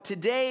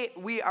today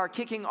we are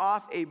kicking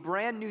off a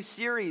brand new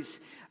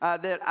series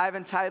that I've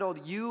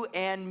entitled You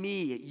and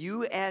Me.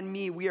 You and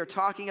Me. We are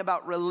talking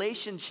about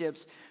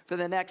relationships for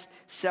the next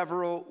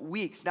several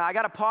weeks. Now, I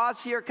got to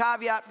pause here,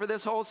 caveat for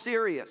this whole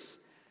series.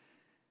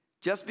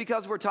 Just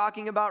because we're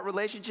talking about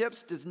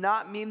relationships does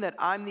not mean that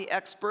I'm the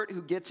expert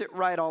who gets it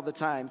right all the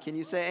time. Can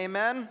you say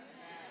amen?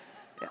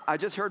 Amen. I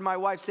just heard my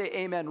wife say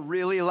amen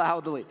really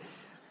loudly.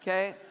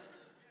 Okay?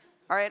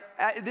 All right,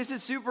 this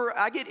is super,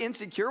 I get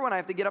insecure when I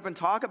have to get up and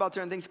talk about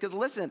certain things because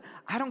listen,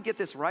 I don't get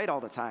this right all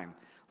the time.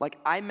 Like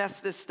I mess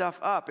this stuff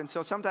up. And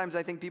so sometimes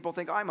I think people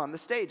think, oh, I'm on the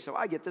stage, so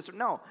I get this.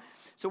 No.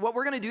 So what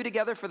we're going to do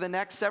together for the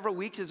next several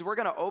weeks is we're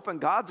going to open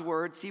God's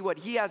word, see what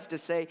he has to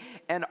say,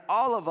 and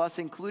all of us,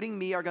 including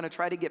me, are going to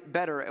try to get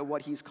better at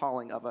what he's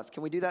calling of us.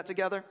 Can we do that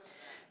together?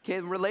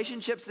 Okay,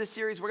 relationships, this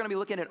series, we're going to be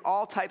looking at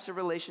all types of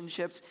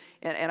relationships,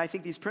 and I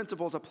think these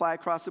principles apply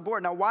across the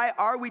board. Now, why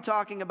are we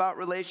talking about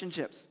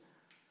relationships?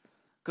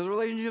 Because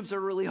relationships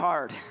are really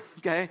hard,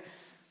 okay?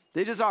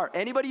 They just are.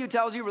 Anybody who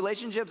tells you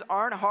relationships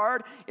aren't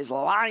hard is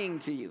lying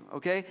to you,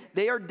 okay?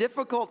 They are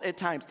difficult at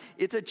times.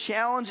 It's a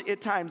challenge at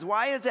times.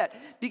 Why is that?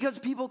 Because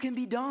people can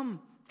be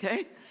dumb,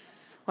 okay?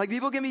 Like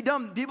people can be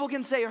dumb. People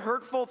can say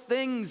hurtful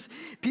things.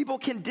 People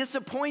can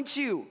disappoint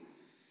you.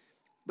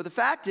 But the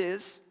fact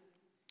is,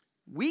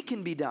 we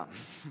can be dumb.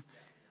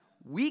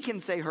 We can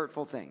say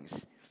hurtful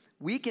things.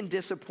 We can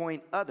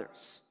disappoint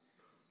others.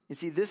 You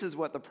see, this is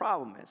what the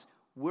problem is.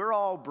 We're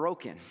all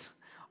broken.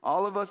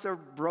 All of us are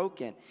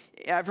broken.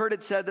 I've heard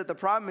it said that the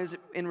problem is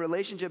in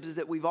relationships is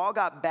that we've all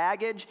got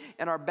baggage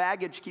and our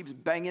baggage keeps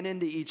banging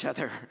into each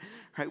other.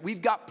 Right?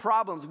 We've got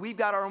problems. We've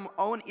got our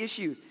own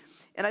issues.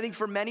 And I think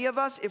for many of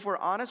us, if we're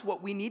honest,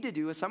 what we need to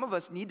do is some of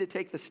us need to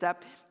take the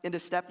step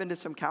into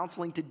some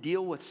counseling to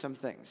deal with some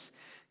things.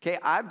 Okay,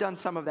 I've done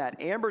some of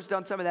that. Amber's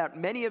done some of that.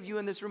 Many of you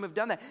in this room have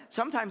done that.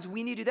 Sometimes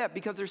we need to do that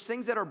because there's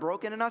things that are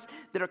broken in us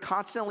that are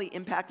constantly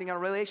impacting our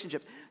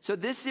relationships. So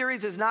this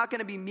series is not going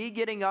to be me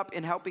getting up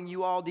and helping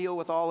you all deal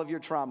with all of your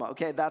trauma.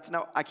 Okay,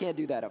 I can't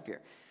do that up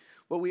here.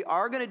 What we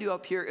are going to do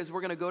up here is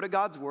we're going to go to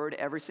God's word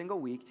every single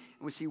week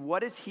and we see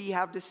what does he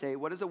have to say,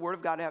 what does the word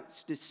of God have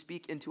to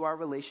speak into our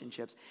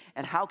relationships,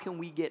 and how can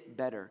we get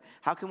better?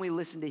 How can we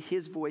listen to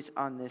his voice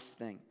on this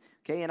thing?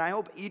 Okay, and I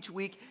hope each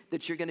week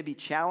that you're going to be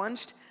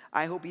challenged.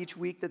 I hope each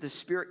week that the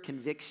Spirit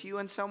convicts you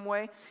in some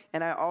way.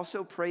 And I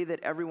also pray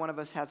that every one of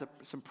us has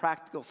some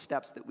practical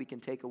steps that we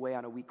can take away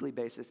on a weekly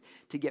basis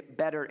to get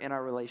better in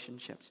our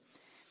relationships.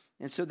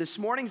 And so this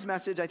morning's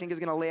message, I think, is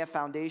going to lay a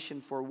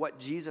foundation for what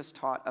Jesus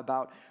taught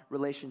about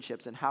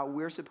relationships and how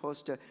we're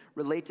supposed to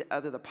relate to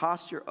other, the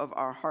posture of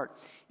our heart.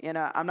 And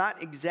I'm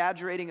not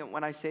exaggerating it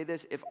when I say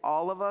this. If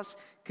all of us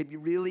could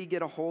really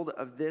get a hold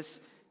of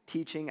this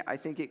teaching, I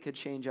think it could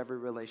change every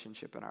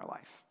relationship in our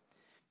life.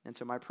 And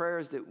so my prayer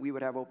is that we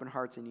would have open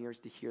hearts and ears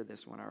to hear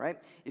this one, all right?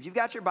 If you've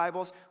got your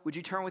Bibles, would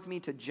you turn with me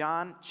to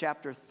John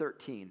chapter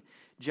 13?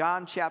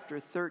 John chapter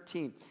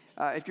 13.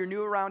 If you're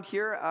new around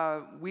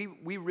here, we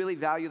really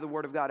value the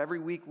Word of God. Every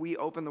week we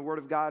open the Word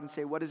of God and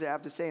say, what does it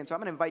have to say? And so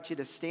I'm going to invite you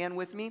to stand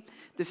with me.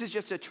 This is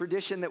just a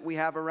tradition that we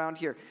have around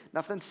here.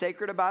 Nothing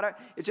sacred about it.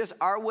 It's just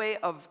our way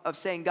of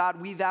saying, God,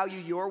 we value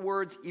your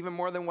words even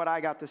more than what I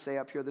got to say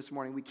up here this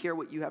morning. We care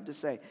what you have to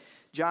say.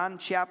 John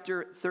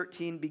chapter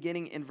 13,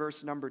 beginning in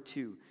verse number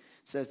 2,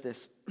 says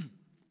this.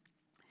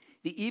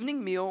 The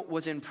evening meal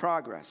was in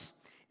progress,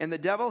 and the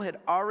devil had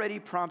already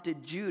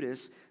prompted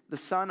Judas, the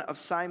son of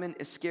Simon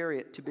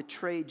Iscariot, to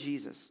betray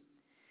Jesus.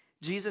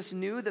 Jesus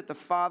knew that the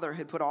Father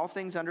had put all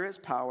things under his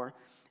power,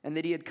 and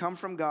that he had come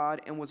from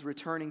God and was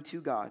returning to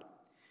God.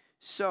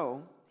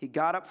 So he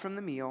got up from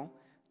the meal,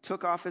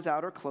 took off his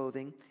outer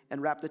clothing,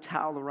 and wrapped a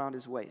towel around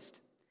his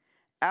waist.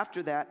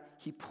 After that,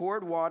 he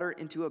poured water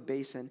into a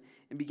basin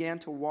and began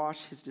to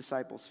wash his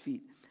disciples'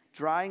 feet,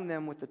 drying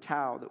them with the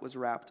towel that was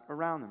wrapped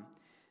around them.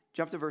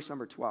 Jump to verse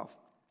number 12.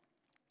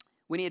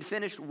 When he had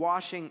finished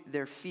washing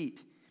their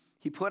feet,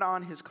 he put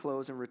on his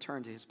clothes and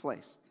returned to his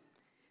place.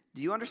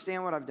 Do you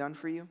understand what I've done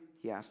for you?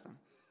 He asked them.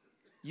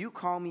 You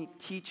call me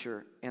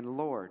teacher and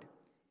Lord,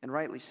 and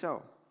rightly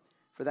so,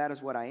 for that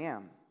is what I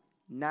am.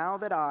 Now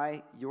that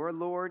I, your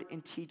Lord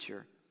and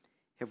teacher,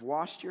 have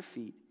washed your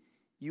feet,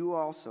 you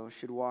also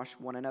should wash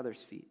one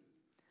another's feet.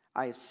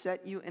 I have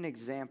set you an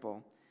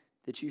example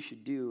that you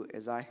should do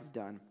as I have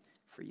done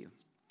for you.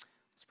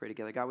 Let's pray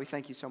together. God, we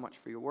thank you so much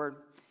for your word.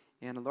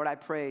 And Lord, I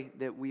pray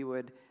that we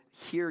would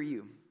hear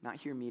you, not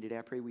hear me today.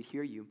 I pray we'd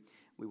hear you.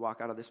 We walk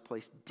out of this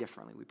place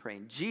differently. We pray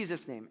in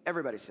Jesus' name.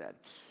 Everybody said,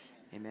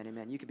 amen,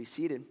 amen. You can be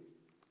seated.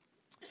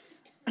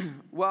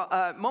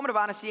 Well, moment of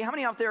honesty. How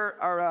many out there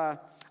are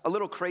a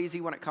little crazy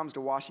when it comes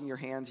to washing your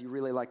hands? You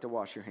really like to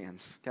wash your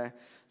hands, okay?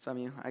 Some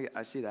of you,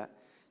 I see that.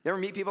 You ever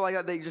meet people like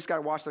that? They just got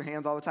to wash their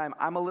hands all the time.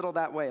 I'm a little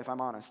that way, if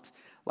I'm honest.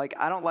 Like,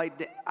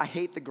 I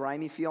hate the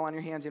grimy feel on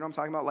your hands. You know what I'm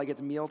talking about? Like,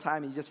 it's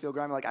mealtime and you just feel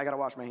grimy. Like, I got to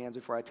wash my hands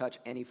before I touch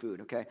any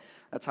food, okay?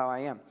 That's how I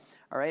am,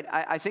 all right?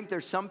 I think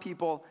there's some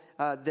people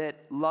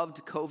that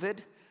loved COVID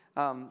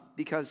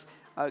because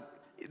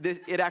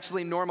it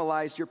actually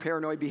normalized your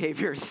paranoid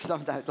behaviors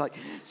sometimes. Like,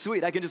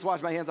 sweet, I can just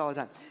wash my hands all the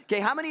time. Okay,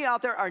 how many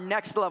out there are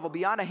next level?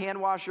 Beyond a hand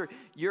washer,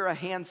 you're a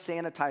hand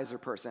sanitizer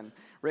person.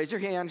 Raise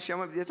your hand, show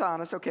me, it's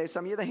honest. Okay,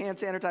 some of you are the hand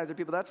sanitizer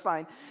people, that's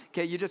fine.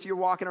 Okay, you're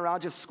walking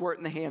around just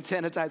squirting the hand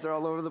sanitizer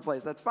all over the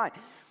place, that's fine.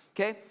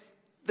 Okay,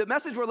 the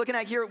message we're looking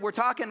at here, we're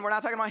not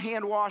talking about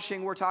hand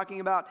washing, we're talking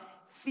about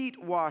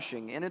feet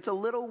washing, and it's a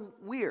little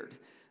weird.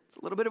 It's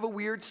a little bit of a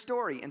weird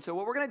story. And so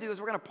what we're going to do is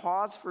we're going to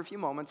pause for a few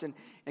moments and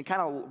kind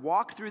of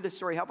walk through the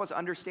story, help us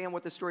understand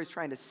what the story is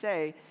trying to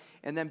say,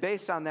 and then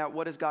based on that,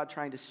 what is God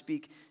trying to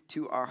speak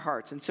to our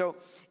hearts? And so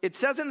it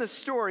says in the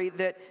story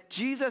that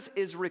Jesus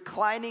is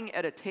reclining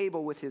at a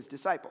table with his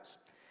disciples.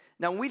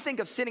 Now, when we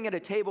think of sitting at a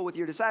table with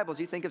your disciples,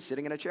 you think of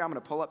sitting in a chair. I'm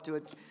going to pull up to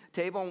a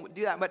table and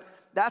do that. But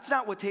that's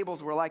not what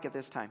tables were like at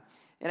this time.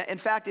 And in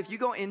fact, if you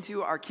go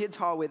into our kids'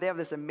 hallway, they have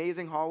this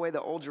amazing hallway,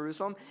 the Old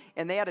Jerusalem,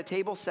 and they had a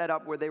table set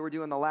up where they were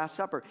doing the Last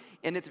Supper.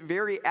 And it's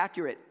very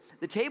accurate.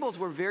 The tables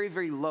were very,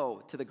 very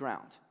low to the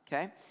ground,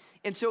 okay?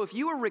 And so if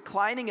you were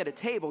reclining at a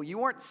table, you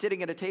weren't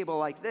sitting at a table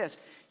like this.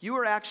 You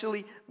were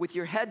actually, with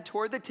your head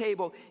toward the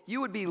table, you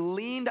would be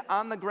leaned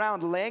on the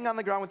ground, laying on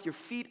the ground with your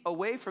feet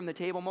away from the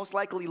table, most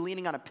likely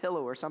leaning on a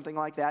pillow or something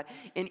like that,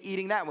 and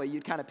eating that way.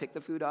 You'd kind of pick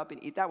the food up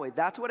and eat that way.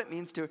 That's what it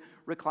means to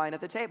recline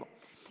at the table.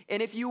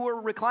 And if you were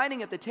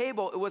reclining at the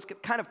table, it was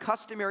kind of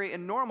customary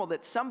and normal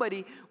that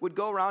somebody would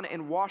go around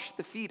and wash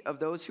the feet of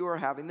those who are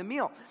having the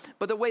meal.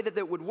 But the way that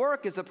that would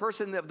work is the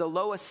person of the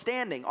lowest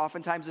standing,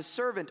 oftentimes a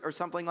servant or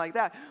something like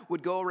that,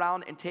 would go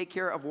around and take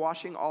care of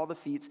washing all the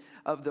feet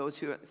of those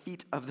who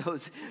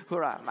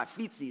are my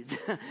feetsies.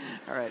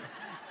 All right.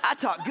 I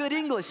talk good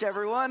English,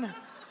 everyone.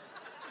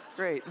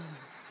 Great.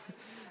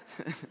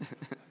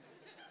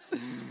 You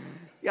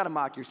got to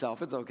mock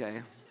yourself. It's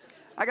okay.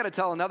 I got to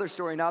tell another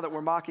story now that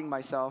we're mocking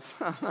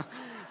myself.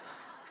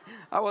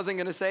 I wasn't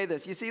going to say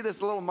this. You see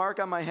this little mark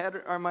on my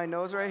head or my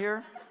nose right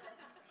here?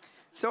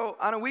 So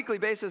on a weekly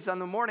basis, on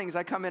the mornings,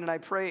 I come in and I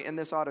pray in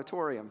this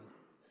auditorium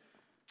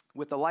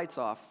with the lights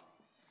off.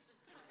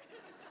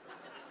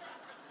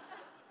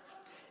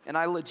 And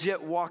I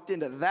legit walked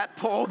into that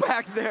pole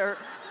back there,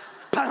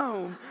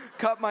 boom,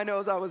 cut my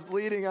nose. I was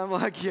bleeding. I'm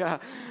like, yeah,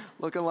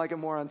 looking like a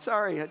moron.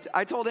 Sorry.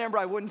 I told Amber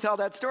I wouldn't tell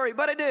that story,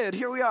 but I did.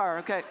 Here we are.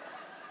 Okay.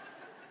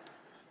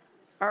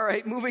 All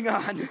right, moving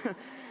on.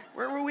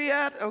 Where were we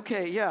at?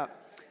 Okay, yeah.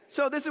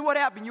 So this is what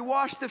happened. You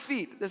wash the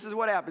feet. This is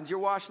what happens. You're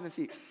washing the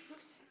feet.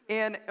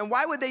 And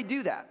why would they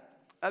do that?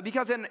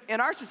 Because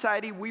in our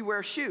society, we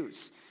wear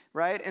shoes,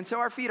 right? And so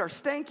our feet are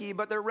stanky,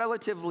 but they're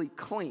relatively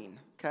clean,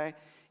 okay?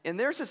 In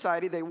their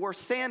society, they wore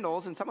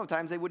sandals, and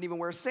sometimes they wouldn't even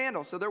wear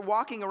sandals. So they're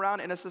walking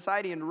around in a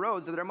society in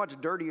roads that are much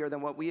dirtier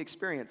than what we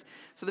experience.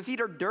 So the feet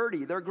are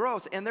dirty, they're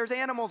gross, and there's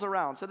animals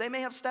around. So they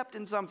may have stepped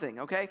in something,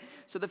 okay?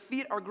 So the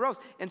feet are gross.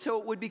 And so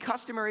it would be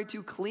customary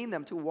to clean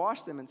them, to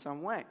wash them in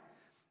some way.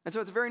 And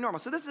so it's very normal.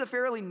 So this is a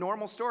fairly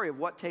normal story of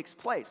what takes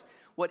place.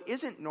 What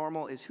isn't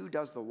normal is who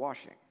does the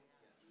washing.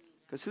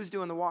 Because who's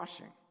doing the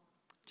washing?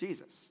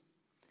 Jesus.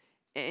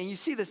 And you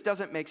see this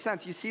doesn't make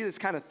sense. You see this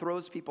kind of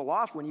throws people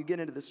off when you get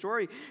into the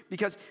story,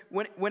 because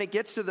when it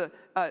gets to the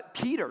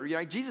Peter,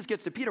 Jesus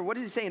gets to Peter, what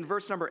does he say in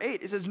verse number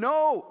 8? He says,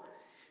 no,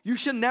 you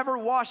should never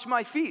wash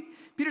my feet.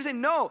 Peter's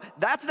saying, no,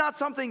 that's not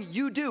something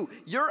you do.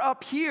 You're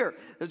up here.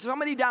 There's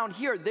somebody down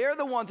here. They're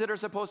the ones that are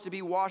supposed to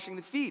be washing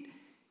the feet.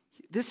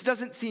 This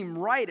doesn't seem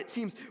right. It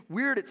seems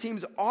weird. It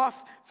seems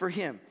off for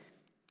him.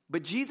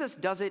 But Jesus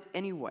does it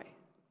anyway.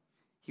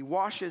 He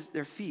washes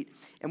their feet.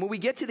 And when we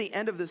get to the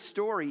end of the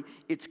story,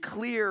 it's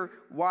clear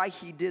why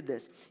he did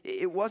this.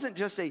 It wasn't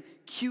just a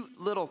cute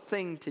little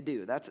thing to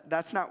do.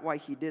 That's not why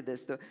he did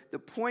this. The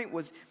point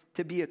was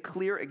to be a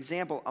clear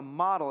example, a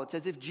model. It's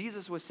as if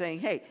Jesus was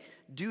saying, hey,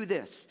 do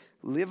this,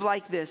 live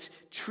like this,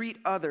 treat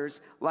others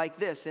like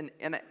this.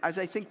 And as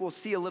I think we'll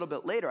see a little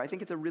bit later, I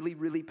think it's a really,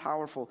 really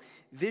powerful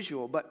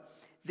visual. But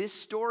this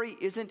story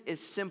isn't as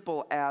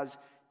simple as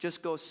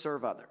just go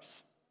serve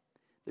others.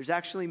 There's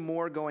actually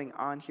more going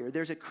on here.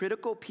 There's a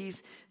critical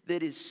piece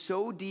that is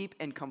so deep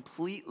and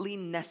completely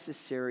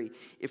necessary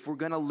if we're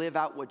going to live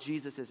out what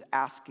Jesus is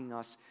asking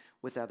us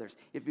with others,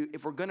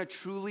 if we're going to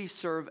truly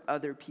serve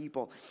other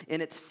people.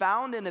 And it's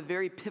found in a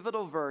very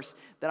pivotal verse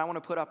that I want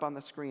to put up on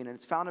the screen, and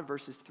it's found in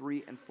verses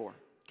 3 and 4,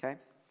 okay?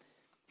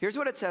 Here's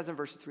what it says in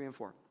verses 3 and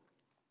 4.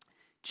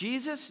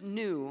 Jesus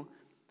knew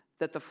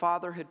that the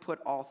Father had put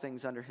all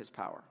things under his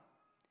power,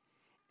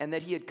 and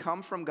that he had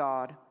come from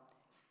God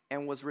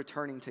and was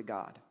returning to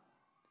God.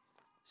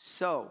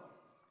 So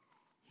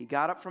he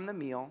got up from the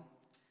meal,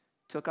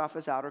 took off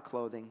his outer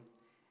clothing,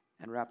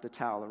 and wrapped a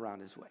towel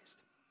around his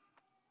waist.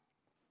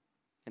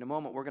 In a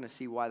moment, we're going to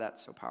see why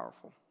that's so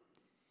powerful.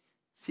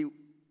 See,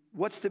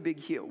 what's the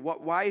big deal?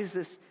 Why is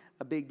this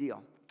a big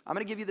deal? I'm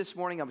going to give you this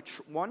morning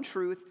one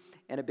truth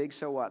and a big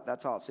so what.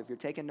 That's all. So if you're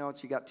taking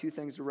notes, you got two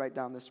things to write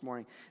down this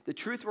morning. The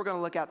truth we're going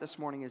to look at this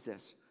morning is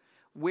this.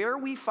 Where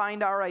we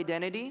find our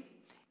identity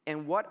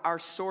and what our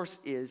source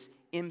is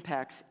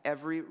impacts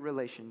every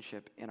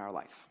relationship in our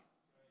life.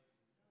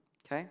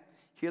 Okay?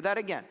 Hear that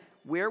again.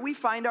 Where we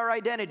find our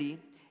identity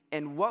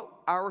and what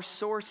our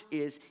source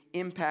is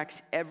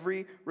impacts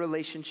every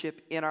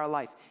relationship in our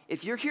life.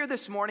 If you're here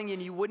this morning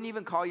and you wouldn't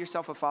even call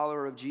yourself a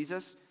follower of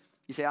Jesus,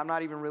 you say, I'm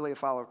not even really a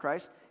follower of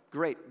Christ,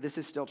 great, this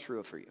is still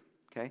true for you,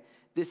 okay?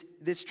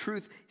 This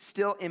truth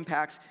still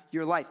impacts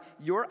your life.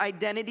 Your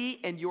identity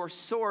and your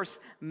source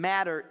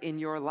matter in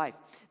your life.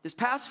 This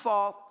past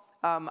fall,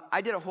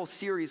 I did a whole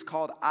series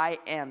called I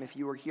Am, if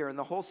you were here, and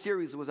the whole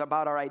series was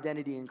about our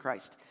identity in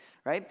Christ,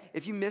 right?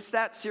 If you missed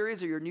that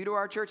series or you're new to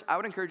our church, I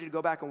would encourage you to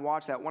go back and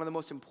watch that. One of the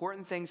most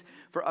important things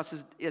for us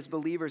as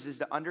believers is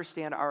to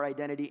understand our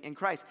identity in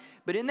Christ.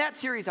 But in that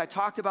series, I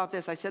talked about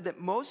this. I said that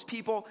most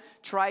people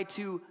try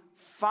to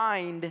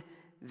find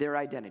their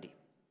identity.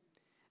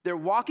 They're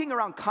walking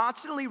around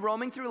constantly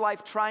roaming through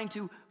life trying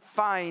to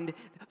find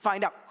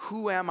out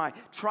who am I,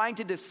 trying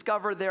to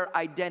discover their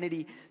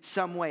identity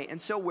some way. And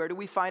so where do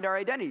we find our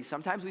identity?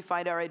 Sometimes we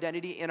find our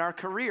identity in our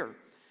career,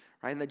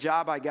 right? In the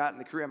job I got, in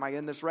the career, am I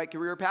in this right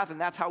career path?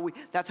 And that's how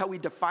we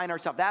define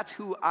ourselves. That's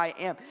who I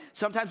am.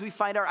 Sometimes we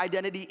find our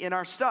identity in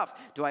our stuff.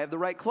 Do I have the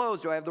right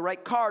clothes? Do I have the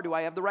right car? Do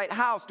I have the right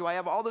house? Do I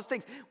have all those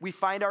things? We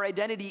find our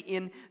identity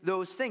in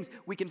those things.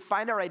 We can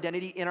find our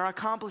identity in our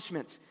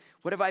accomplishments.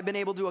 What have I been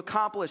able to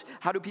accomplish?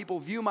 How do people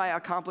view my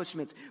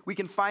accomplishments? We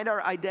can find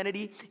our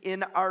identity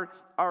in our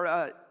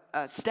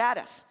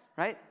status,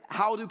 right?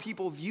 How do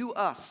people view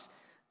us?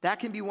 That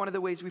can be one of the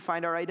ways we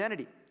find our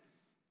identity.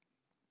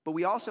 But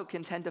we also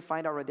can tend to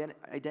find our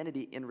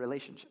identity in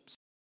relationships.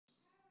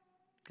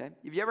 Okay?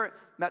 Have you ever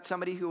met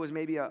somebody who was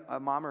maybe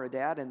a mom or a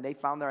dad and they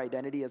found their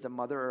identity as a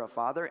mother or a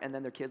father and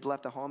then their kids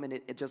left the home and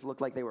it just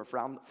looked like they were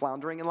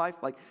floundering in life?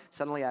 Like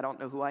suddenly I don't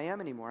know who I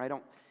am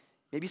anymore.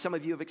 Maybe some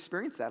of you have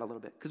experienced that a little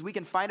bit because we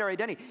can find our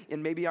identity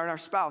in maybe our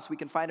spouse. We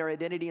can find our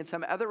identity in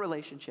some other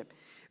relationship.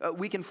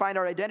 We can find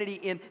our identity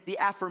in the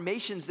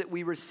affirmations that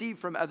we receive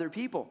from other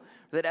people.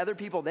 That other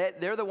people,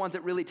 they're the ones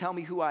that really tell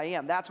me who I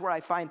am. That's where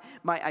I find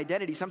my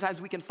identity. Sometimes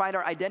we can find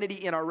our identity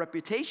in our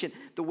reputation,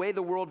 the way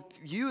the world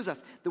views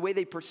us, the way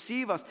they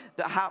perceive us,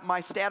 my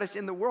status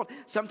in the world.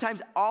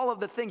 Sometimes all of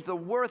the things, the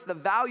worth, the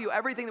value,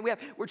 everything that we have,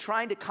 we're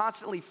trying to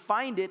constantly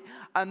find it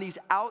on these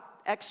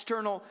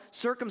external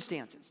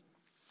circumstances.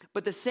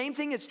 But the same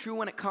thing is true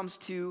when it comes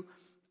to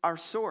our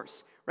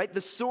source, right?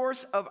 The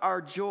source of our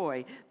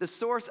joy, the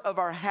source of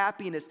our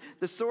happiness,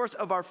 the source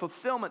of our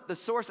fulfillment, the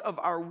source of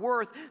our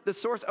worth, the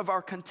source of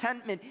our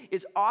contentment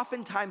is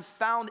oftentimes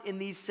found in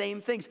these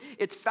same things.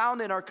 It's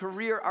found in our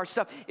career, our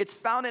stuff. It's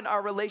found in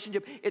our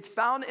relationship. It's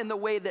found in the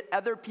way that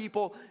other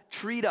people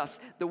treat us,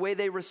 the way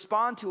they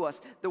respond to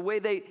us, the way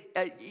they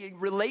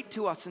relate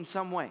to us in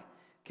some way,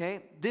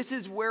 okay? This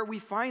is where we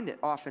find it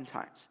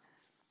oftentimes.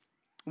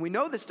 We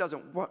know this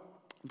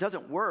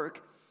doesn't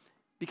work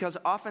because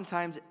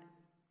oftentimes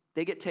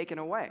they get taken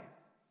away.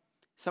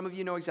 Some of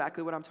you know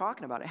exactly what I'm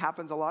talking about. It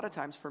happens a lot of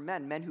times for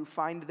men who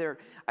find their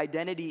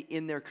identity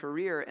in their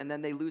career and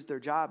then they lose their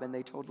job and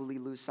they totally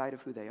lose sight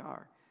of who they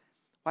are.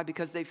 Why?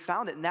 Because they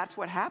found it, and that's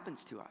what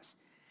happens to us.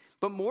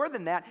 But more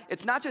than that,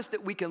 it's not just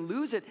that we can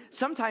lose it.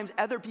 Sometimes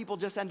other people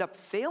just end up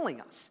failing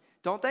us,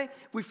 don't they?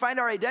 We find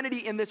our identity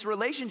in this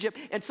relationship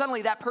and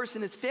suddenly that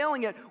person is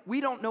failing it.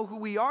 We don't know who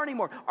we are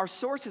anymore. Our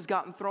source has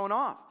gotten thrown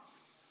off.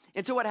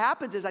 And so what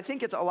happens is, I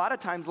think it's a lot of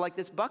times like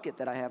this bucket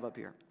that I have up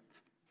here.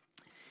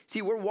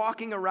 See, we're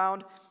walking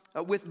around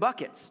with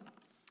buckets.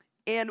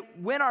 And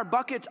when our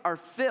buckets are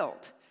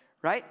filled,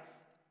 right?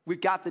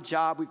 We've got the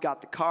job, we've got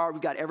the car,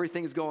 we've got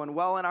everything's going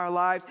well in our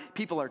lives.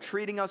 People are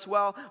treating us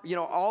well. You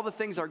know, all the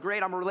things are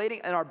great. I'm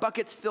relating, and our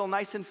buckets fill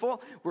nice and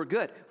full. We're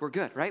good,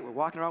 right? We're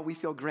walking around, we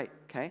feel great,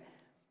 okay?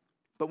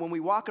 But when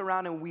we walk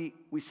around and we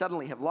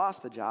suddenly have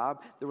lost the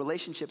job, the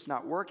relationship's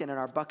not working, and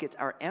our buckets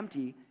are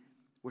empty,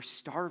 we're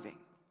starving.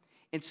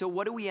 And so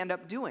what do we end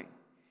up doing?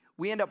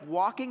 We end up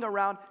walking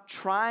around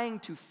trying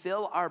to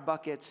fill our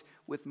buckets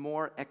with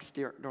more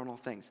external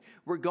things.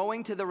 We're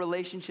going to the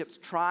relationships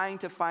trying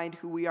to find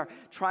who we are,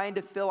 trying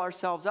to fill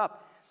ourselves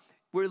up.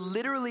 We're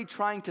literally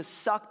trying to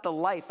suck the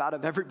life out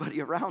of everybody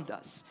around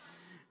us,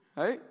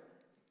 right?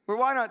 We're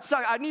walking around,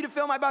 I need to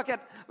fill my bucket.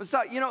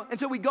 And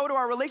so we go to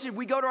our relationship,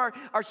 we go to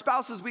our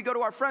spouses, we go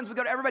to our friends, we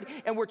go to everybody,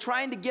 and we're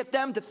trying to get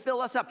them to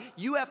fill us up.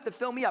 You have to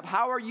fill me up.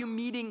 How are you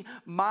meeting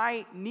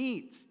my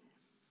needs?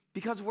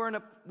 Because we're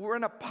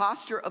in a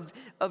posture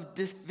of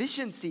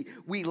deficiency.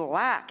 We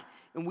lack,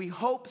 and we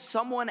hope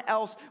someone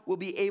else will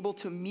be able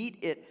to meet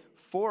it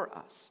for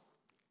us.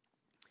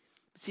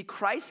 See,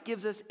 Christ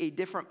gives us a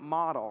different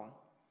model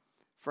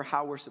for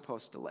how we're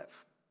supposed to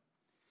live.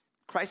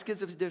 Christ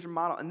gives us a different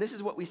model, and this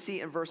is what we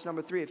see in verse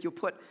number 3. If you'll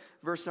put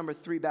verse number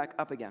 3 back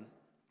up again.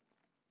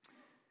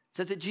 It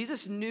says that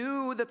Jesus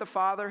knew that the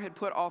Father had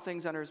put all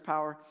things under his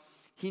power.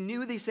 He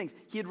knew these things.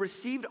 He had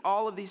received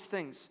all of these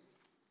things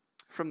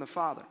from the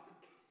Father.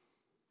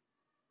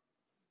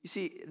 You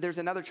see, there's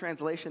another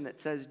translation that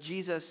says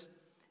Jesus,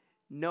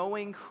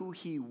 knowing who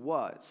he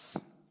was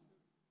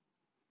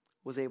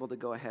able to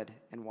go ahead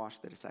and wash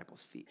the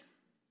disciples' feet.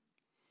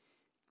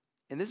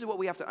 And this is what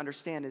we have to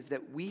understand, is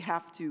that we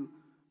have to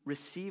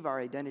receive our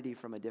identity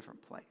from a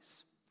different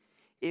place.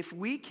 If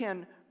we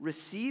can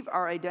receive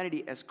our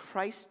identity as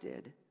Christ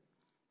did,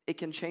 it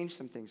can change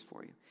some things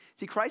for you.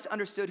 See, Christ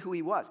understood who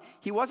he was.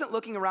 He wasn't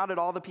looking around at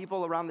all the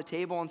people around the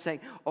table and saying,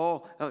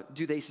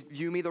 do they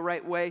view me the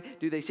right way?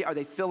 Are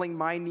they filling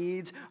my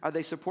needs? Are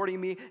they supporting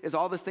me? Is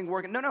all this thing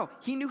working? No.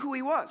 He knew who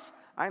he was.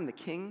 I am the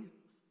king.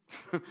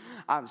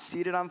 I'm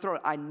seated on the throne.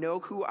 I know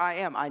who I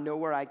am. I know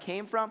where I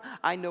came from.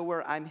 I know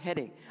where I'm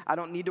heading. I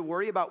don't need to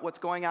worry about what's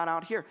going on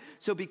out here.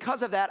 So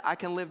because of that, I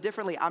can live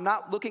differently. I'm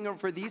not looking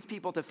for these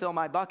people to fill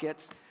my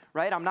buckets,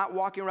 right? I'm not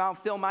walking around,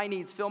 fill my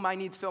needs, fill my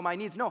needs, fill my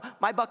needs. No,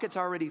 my bucket's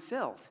already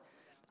filled.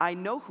 I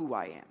know who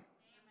I am,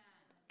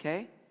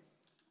 okay?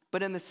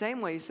 But in the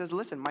same way, he says,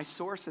 listen, my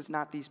source is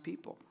not these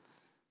people.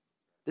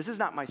 This is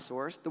not my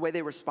source. The way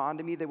they respond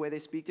to me, the way they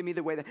speak to me,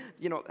 the way that,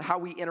 how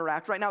we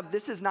interact right now,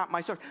 this is not my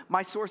source.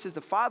 My source is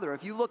the Father.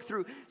 If you look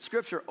through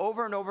Scripture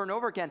over and over and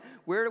over again,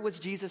 where was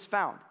Jesus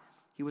found?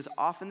 He was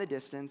off in the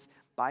distance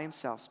by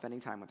himself spending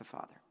time with the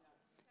Father.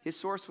 His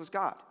source was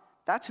God.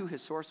 That's who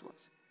his source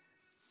was.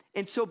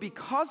 And so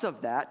because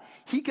of that,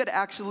 he could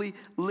actually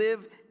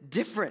live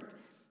different.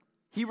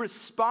 He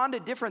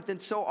responded different than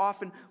so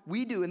often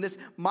we do. And this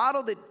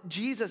model that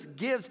Jesus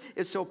gives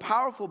is so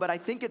powerful, but I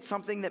think it's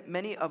something that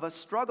many of us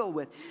struggle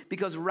with.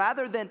 Because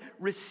rather than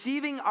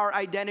receiving our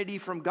identity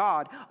from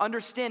God,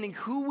 understanding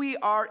who we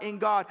are in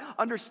God,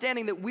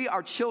 understanding that we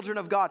are children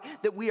of God,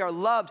 that we are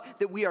loved,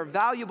 that we are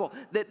valuable,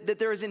 that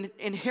there is an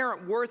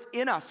inherent worth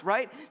in us,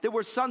 right? That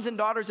we're sons and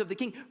daughters of the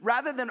King.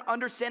 Rather than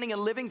understanding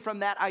and living from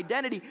that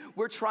identity,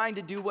 we're trying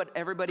to do what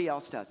everybody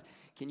else does.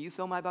 Can you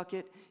fill my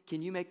bucket?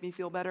 Can you make me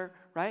feel better,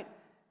 right?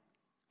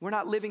 We're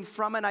not living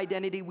from an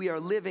identity. We are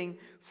living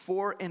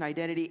for an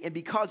identity. And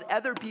because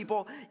other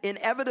people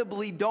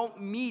inevitably don't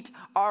meet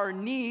our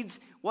needs,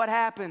 what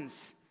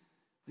happens?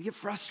 We get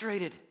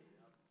frustrated.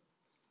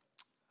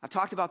 I've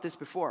talked about this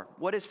before.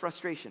 What is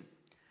frustration?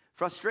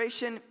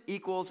 Frustration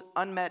equals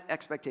unmet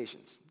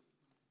expectations.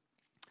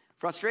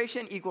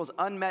 Frustration equals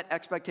unmet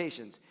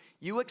expectations.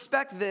 You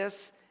expect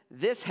this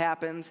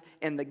happens,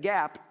 and the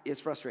gap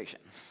is frustration.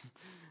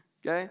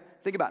 Okay?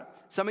 Think about it.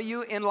 Some of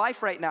you in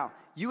life right now,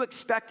 you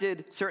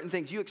expected certain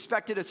things. You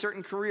expected a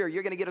certain career.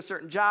 You're going to get a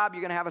certain job.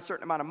 You're going to have a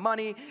certain amount of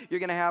money. You're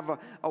going to have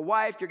a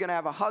wife. You're going to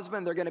have a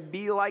husband. They're going to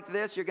be like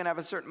this. You're going to have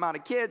a certain amount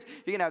of kids.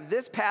 You're going to have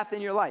this path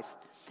in your life.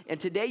 And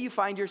today you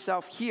find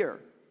yourself here,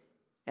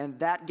 and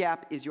that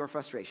gap is your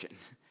frustration.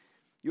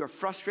 You are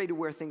frustrated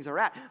where things are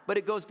at. But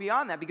it goes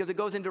beyond that because it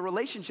goes into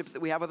relationships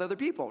that we have with other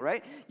people,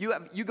 right?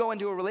 You go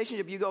into a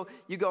relationship, you go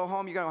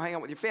home, you're going to hang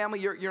out with your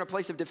family, you're in a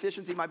place of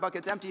deficiency, my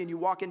bucket's empty, and you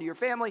walk into your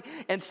family,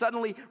 and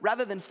suddenly,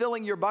 rather than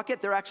filling your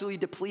bucket, they're actually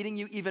depleting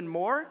you even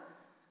more.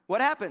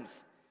 What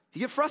happens? You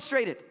get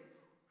frustrated,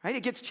 right?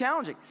 It gets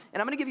challenging.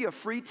 And I'm going to give you a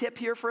free tip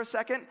here for a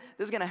second.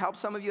 This is going to help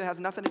some of you. It has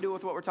nothing to do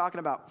with what we're talking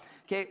about.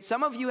 Okay?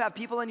 Some of you have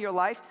people in your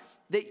life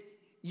that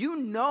you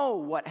know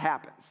what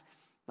happens.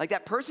 Like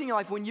that person in your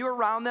life, when you're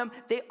around them,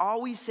 they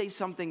always say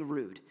something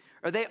rude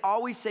or they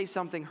always say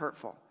something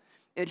hurtful.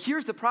 And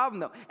here's the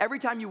problem, though. Every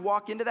time you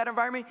walk into that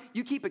environment,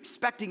 you keep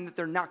expecting that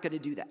they're not going to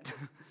do that.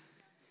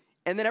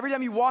 And then every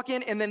time you walk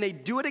in and then they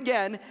do it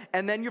again,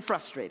 and then you're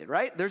frustrated,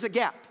 right? There's a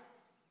gap.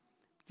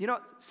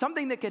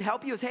 Something that could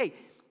help you is, hey,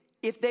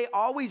 if they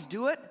always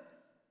do it,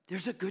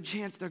 there's a good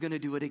chance they're going to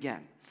do it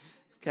again,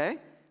 okay?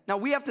 Now,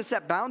 we have to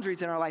set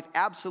boundaries in our life,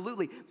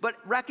 absolutely. But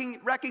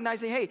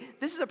recognizing, hey,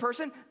 this is a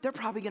person, they're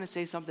probably going to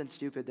say something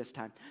stupid this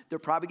time. They're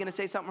probably going to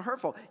say something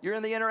hurtful. You're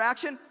in the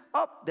interaction,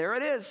 oh, there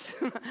it is.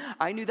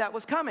 I knew that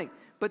was coming.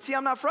 But see,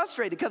 I'm not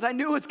frustrated because I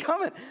knew it was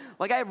coming.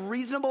 Like I have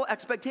reasonable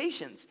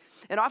expectations.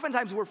 And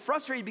oftentimes we're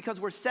frustrated because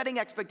we're setting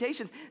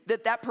expectations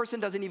that person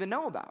doesn't even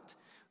know about.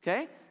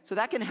 Okay? So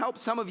that can help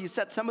some of you,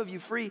 set some of you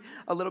free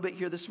a little bit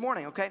here this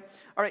morning, okay?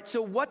 All right, so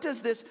what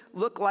does this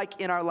look like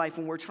in our life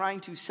when we're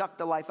trying to suck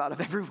the life out of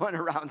everyone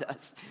around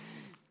us?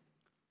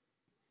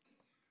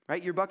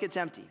 Right? Your bucket's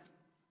empty.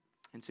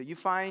 And so you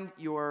find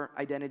your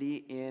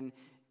identity in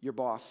your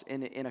boss,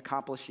 in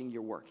accomplishing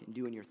your work and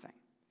doing your thing.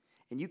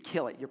 And you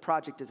kill it. Your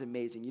project is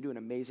amazing. You do an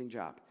amazing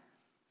job.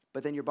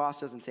 But then your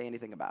boss doesn't say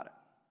anything about it.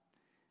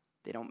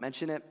 They don't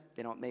mention it.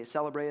 They don't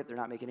celebrate it. They're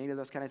not making any of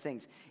those kind of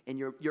things. And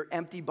your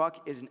empty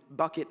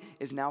bucket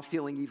is now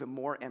feeling even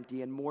more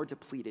empty and more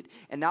depleted.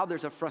 And now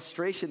there's a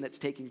frustration that's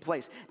taking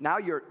place. Now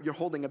you're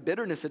holding a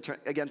bitterness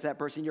against that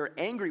person. You're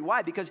angry.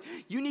 Why? Because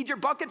you need your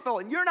bucket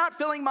filled, and you're not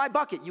filling my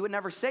bucket. You would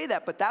never say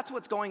that, but that's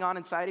what's going on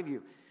inside of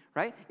you,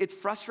 right? It's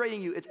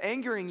frustrating you. It's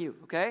angering you,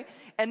 okay?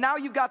 And now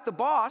you've got the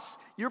boss.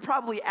 You're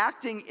probably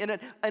acting in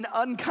an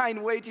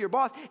unkind way to your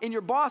boss. And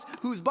your boss,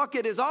 whose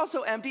bucket is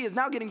also empty, is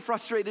now getting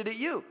frustrated at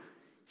you.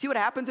 See what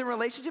happens in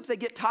relationships? They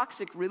get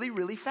toxic really,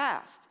 really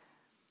fast.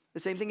 The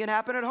same thing can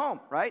happen at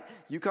home, right?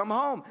 You come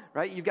home,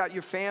 right? You've got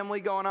your family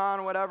going on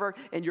or whatever,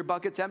 and your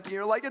bucket's empty. And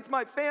you're like, it's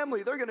my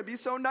family. They're going to be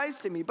so nice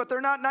to me. But they're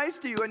not nice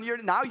to you.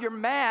 And now you're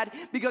mad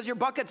because your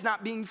bucket's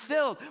not being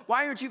filled.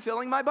 Why aren't you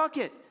filling my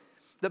bucket?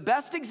 The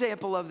best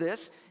example of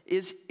this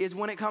is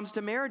when it comes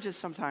to marriages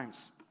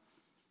sometimes.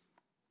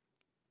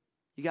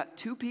 You got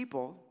two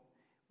people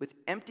with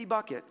empty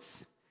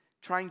buckets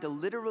trying to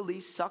literally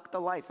suck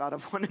the life out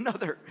of one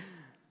another.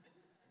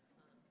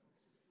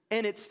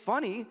 And it's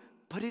funny,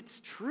 but it's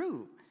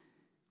true.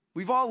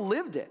 We've all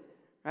lived it,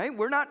 right?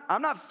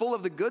 I'm not full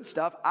of the good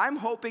stuff. I'm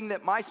hoping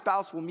that my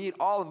spouse will meet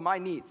all of my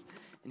needs.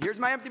 And here's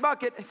my empty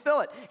bucket, I fill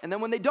it. And then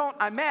when they don't,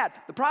 I'm mad.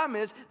 The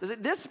problem is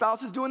that this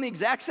spouse is doing the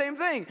exact same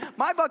thing.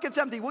 My bucket's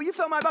empty. Will you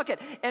fill my bucket?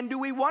 And do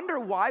we wonder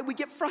why we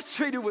get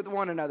frustrated with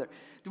one another?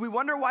 Do we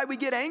wonder why we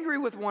get angry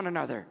with one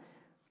another?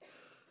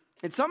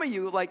 And some of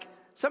you,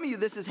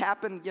 this has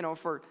happened,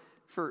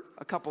 for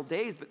a couple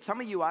days, but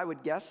some of you, I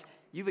would guess,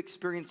 you've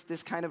experienced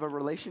this kind of a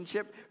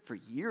relationship for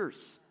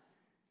years.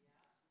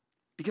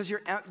 Because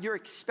you're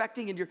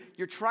expecting and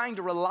you're trying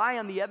to rely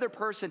on the other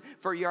person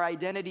for your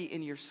identity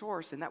and your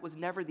source, and that was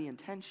never the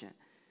intention.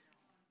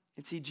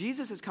 And see,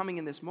 Jesus is coming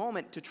in this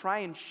moment to try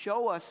and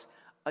show us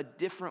a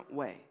different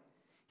way.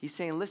 He's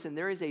saying, listen,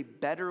 there is a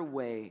better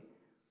way.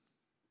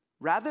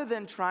 Rather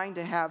than trying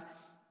to have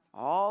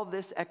all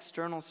this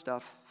external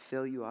stuff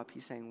fill you up,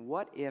 he's saying,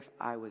 what if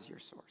I was your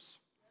source?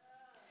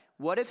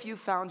 What if you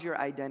found your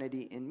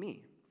identity in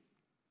me?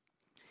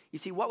 You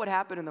see, what would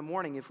happen in the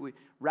morning if we,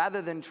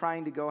 rather than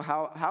trying to go,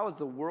 how is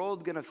the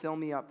world going to fill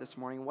me up this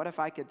morning? What if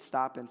I could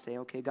stop and say,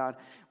 okay, God,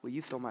 will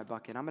you fill my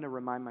bucket? I'm going to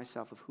remind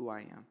myself of who I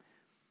am.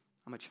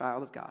 I'm a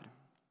child of God.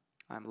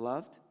 I'm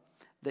loved.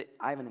 That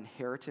I have an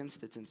inheritance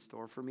that's in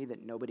store for me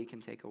that nobody can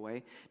take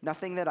away.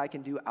 Nothing that I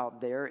can do out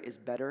there is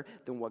better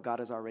than what God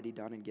has already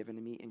done and given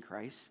to me in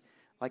Christ.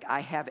 Like, I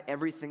have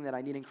everything that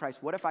I need in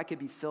Christ. What if I could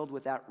be filled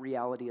with that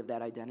reality of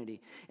that identity?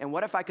 And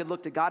what if I could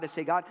look to God and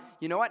say, God,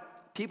 you know what?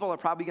 People are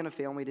probably going to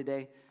fail me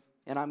today,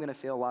 and I'm going to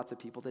fail lots of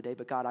people today.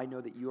 But God, I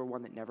know that you are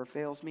one that never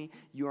fails me.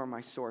 You are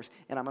my source,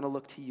 and I'm going to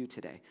look to you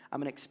today. I'm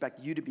going to expect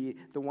you to be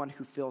the one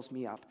who fills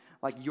me up.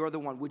 Like, you're the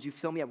one. Would you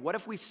fill me up? What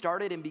if we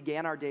started and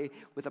began our day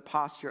with a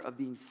posture of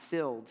being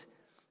filled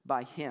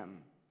by him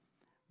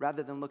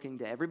rather than looking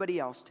to everybody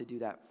else to do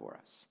that for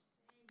us?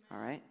 All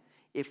right?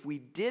 If we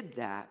did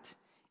that,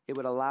 it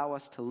would allow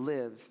us to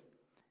live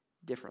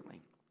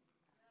differently.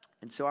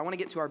 And so I want to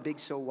get to our big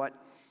so what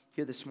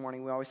here this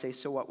morning. We always say,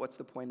 so what? What's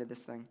the point of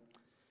this thing?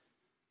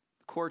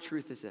 The core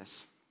truth is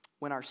this.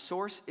 When our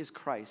source is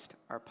Christ,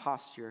 our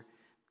posture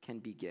can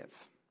be give.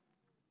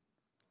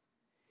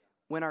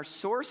 When our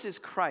source is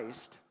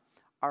Christ,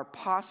 our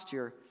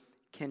posture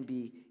can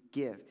be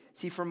give.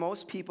 See, for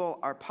most people,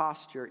 our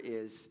posture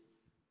is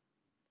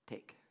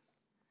take.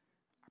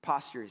 Our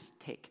posture is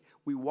take.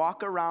 We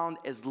walk around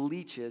as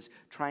leeches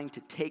trying to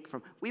take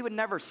from. We would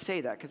never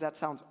say that because that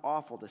sounds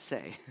awful to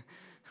say.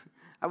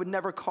 I would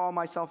never call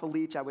myself a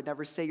leech. I would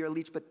never say you're a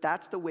leech, but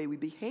that's the way we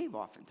behave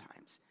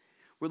oftentimes.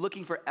 We're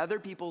looking for other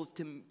people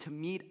to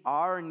meet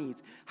our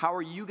needs. How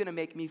are you going to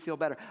make me feel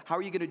better? How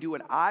are you going to do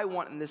what I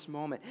want in this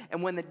moment?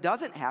 And when that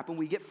doesn't happen,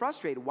 we get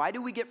frustrated. Why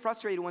do we get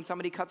frustrated when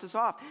somebody cuts us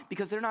off?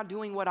 Because they're not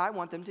doing what I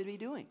want them to be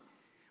doing.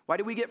 Why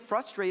do we get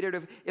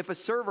frustrated if a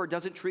server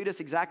doesn't treat us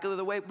exactly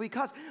the way?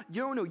 Because,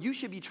 you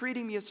should be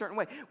treating me a certain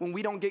way when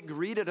we don't get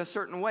greeted a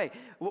certain way.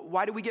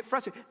 Why do we get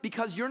frustrated?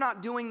 Because you're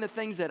not doing the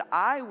things that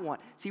I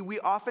want. See, we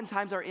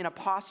oftentimes are in a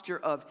posture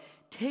of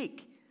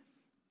take.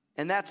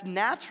 And that's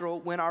natural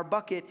when our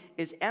bucket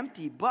is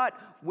empty. But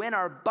when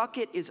our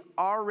bucket is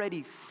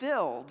already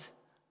filled,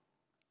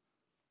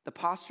 the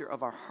posture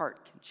of our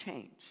heart can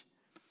change.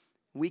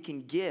 We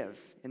can give,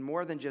 and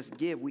more than just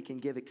give, we can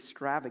give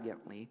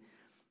extravagantly,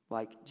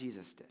 like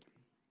Jesus did,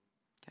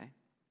 okay?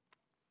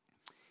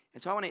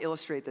 And so I want to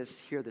illustrate this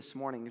here this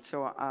morning. And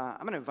so I'm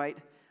going to invite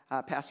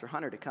Pastor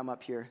Hunter to come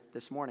up here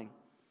this morning.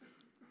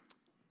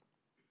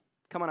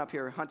 Come on up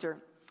here, Hunter.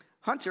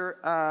 Hunter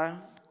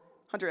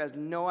has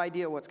no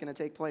idea what's going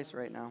to take place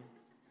right now.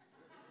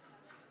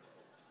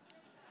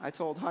 I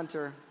told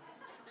Hunter,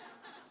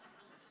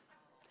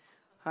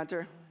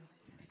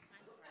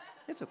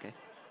 it's okay.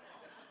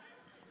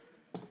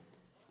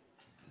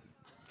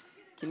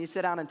 Can you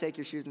sit down and take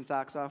your shoes and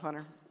socks off,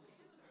 Hunter?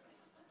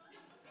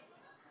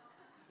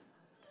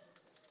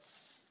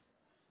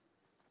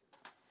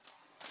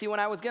 See,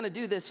 when I was going to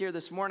do this here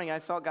this morning, I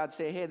felt God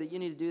say, hey, that you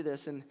need to do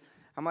this. And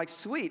I'm like,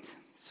 sweet.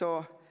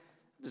 So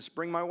just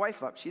bring my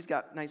wife up. She's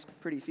got nice,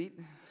 pretty feet.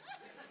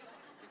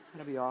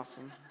 That'll be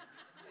awesome.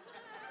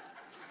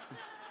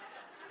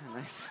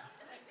 Nice.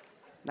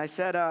 And I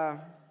said,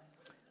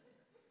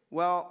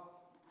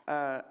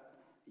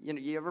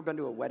 you ever been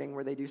to a wedding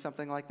where they do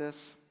something like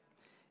this?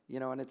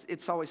 And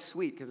it's always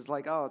sweet because it's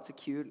like, oh, it's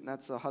cute, and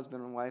that's a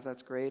husband and wife,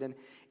 that's great.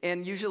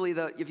 And usually,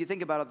 if you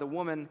think about it, the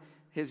woman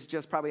has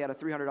just probably had a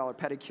 $300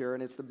 pedicure,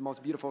 and it's the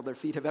most beautiful their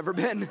feet have ever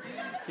been,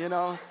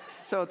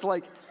 So it's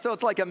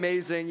like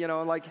amazing,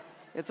 like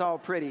it's all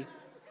pretty.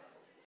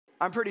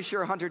 I'm pretty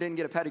sure Hunter didn't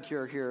get a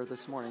pedicure here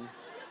this morning.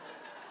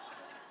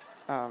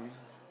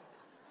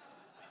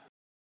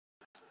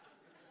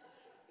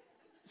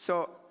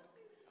 So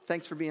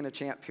thanks for being a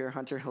champ here,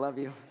 Hunter. I love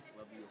you.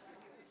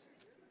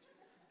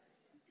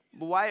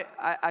 But why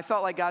I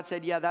felt like God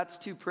said, yeah, that's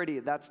too pretty.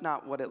 That's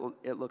not what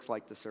it looks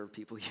like to serve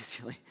people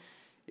usually.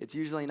 It's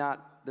usually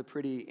not the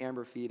pretty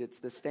amber feet. It's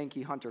the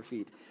stanky Hunter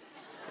feet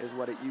is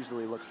what it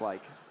usually looks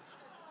like.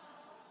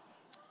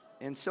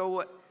 And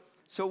so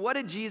what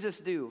did Jesus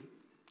do?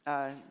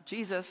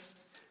 Jesus,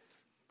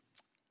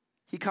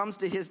 he comes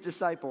to his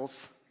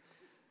disciples.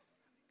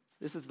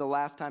 This is the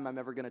last time I'm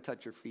ever going to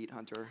touch your feet,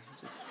 Hunter.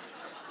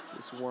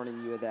 Just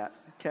warning you of that,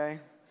 okay?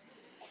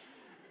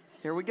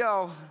 Here we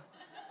go.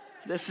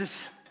 This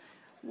is,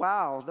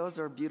 wow, those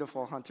are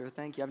beautiful, Hunter.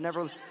 Thank you.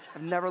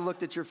 I've never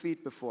looked at your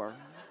feet before,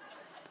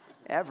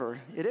 ever.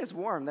 It is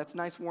warm. That's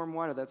nice warm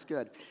water. That's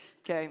good,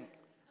 okay?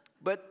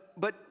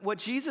 But what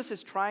Jesus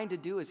is trying to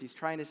do is he's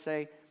trying to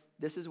say,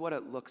 this is what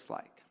it looks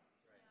like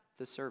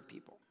to serve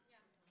people.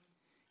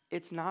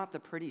 It's not the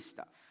pretty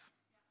stuff.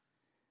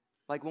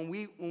 Like when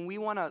we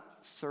want to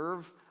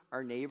serve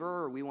our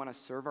neighbor, or we want to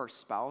serve our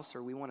spouse,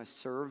 or we want to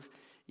serve,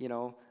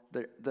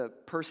 the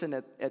person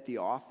at the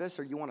office,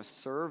 or you want to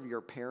serve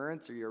your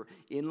parents or your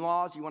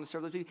in-laws, you want to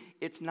serve those people,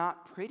 it's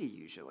not pretty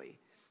usually.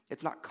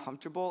 It's not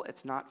comfortable.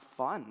 It's not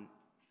fun,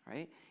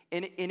 right?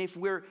 And if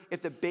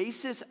the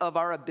basis of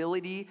our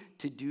ability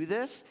to do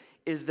this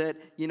is that,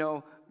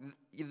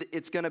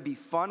 it's going to be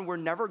fun, we're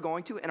never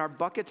going to, and our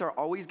buckets are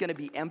always going to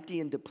be empty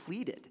and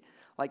depleted.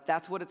 Like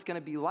that's what it's going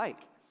to be like.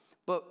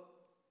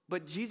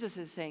 But Jesus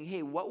is saying,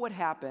 hey, what would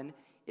happen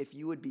if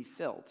you would be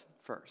filled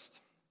first?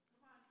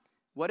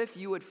 What if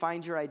you would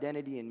find your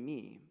identity in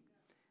me?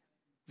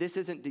 This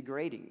isn't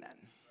degrading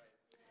then.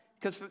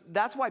 Because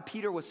that's why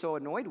Peter was so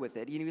annoyed with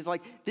it. He was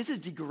like, this is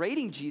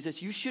degrading,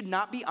 Jesus. You should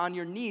not be on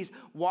your knees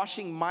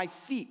washing my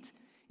feet.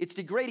 It's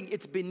degrading.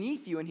 It's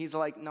beneath you. And he's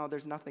like, no,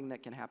 there's nothing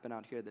that can happen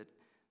out here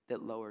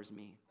that lowers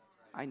me.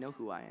 I know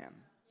who I am.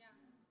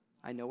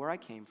 I know where I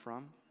came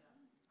from.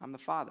 I'm the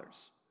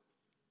Father's.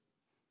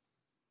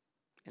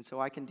 And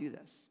so I can do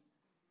this.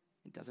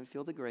 It doesn't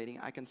feel degrading.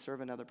 I can serve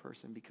another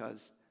person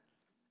because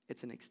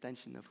it's an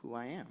extension of who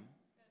I am.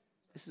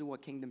 This is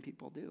what kingdom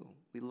people do.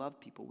 We love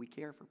people. We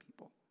care for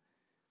people.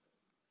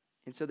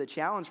 And so the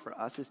challenge for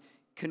us is,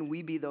 can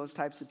we be those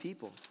types of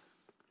people?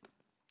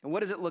 And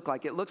what does it look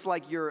like? It looks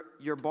like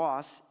your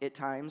boss at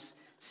times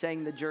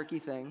saying the jerky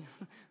thing.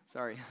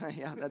 Sorry.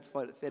 Yeah, that's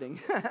fitting.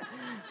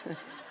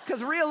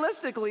 Because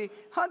realistically,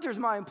 Hunter's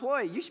my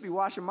employee. You should be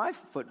washing my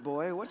foot,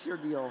 boy. What's your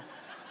deal?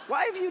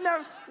 Why have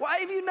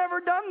you never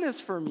done this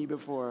for me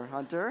before,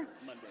 Hunter?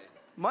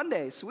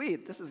 Monday,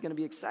 sweet. This is going to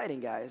be exciting,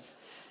 guys.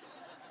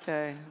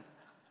 Okay.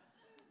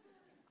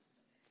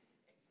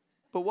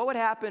 But what would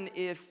happen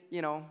if,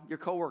 your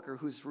coworker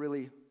who's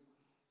really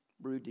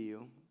rude to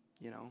you,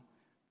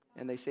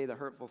 and they say the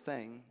hurtful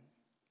thing,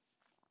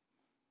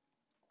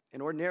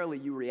 and ordinarily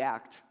you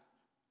react,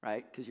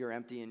 right? Because you're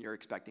empty and you're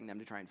expecting them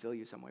to try and fill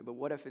you some way. But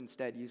what if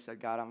instead you said,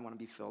 God, I want to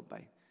be filled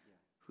by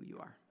who you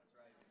are?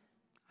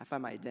 I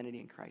find my identity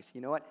in Christ.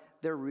 You know what?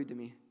 They're rude to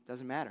me.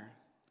 Doesn't matter.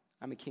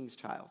 I'm a king's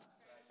child,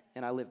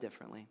 and I live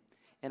differently.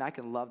 And I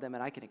can love them,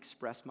 and I can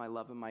express my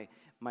love and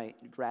my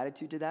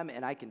gratitude to them,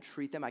 and I can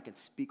treat them. I can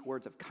speak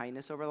words of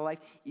kindness over their life,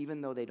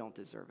 even though they don't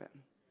deserve it.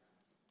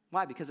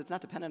 Why? Because it's not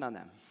dependent on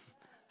them.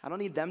 I don't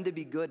need them to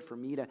be good for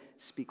me to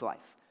speak life.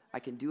 I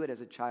can do it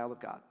as a child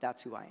of God.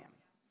 That's who I am.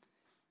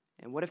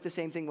 And what if the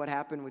same thing would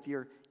happen with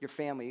your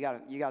family?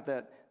 You got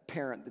that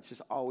parent that's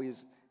just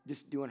always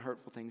just doing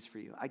hurtful things for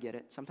you. I get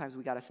it. Sometimes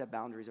we got to set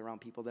boundaries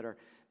around people that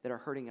are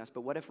hurting us.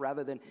 But what if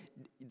rather than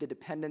the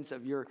dependence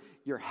of your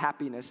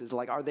happiness is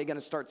like, are they going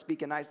to start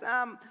speaking nice?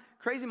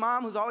 Crazy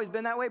mom who's always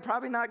been that way,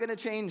 probably not going to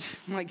change.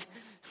 Like,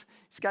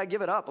 just got to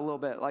give it up a little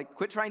bit. Like,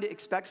 quit trying to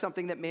expect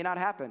something that may not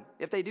happen.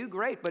 If they do,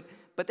 great,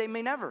 but they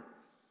may never.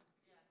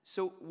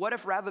 So what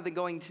if rather than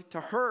going to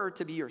her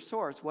to be your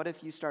source, what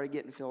if you started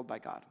getting filled by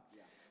God?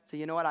 So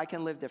you know what? I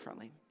can live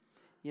differently.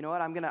 You know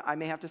what? I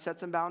may have to set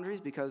some boundaries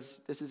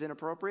because this is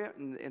inappropriate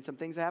and some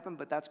things happen,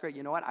 but that's great.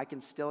 You know what? I can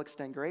still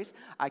extend grace.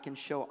 I can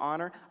show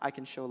honor. I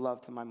can show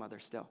love to my mother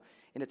still.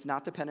 And it's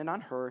not dependent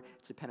on her.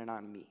 It's dependent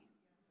on me.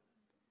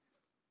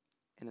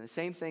 And the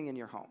same thing in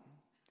your home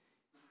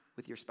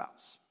with your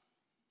spouse.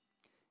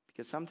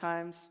 Because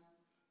sometimes,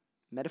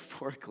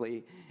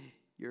 metaphorically,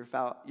 your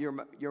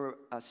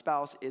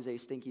spouse is a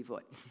stinky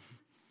foot.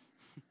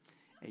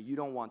 And you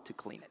don't want to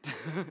clean it.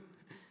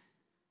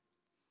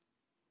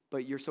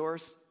 But your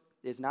source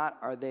is not,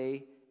 are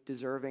they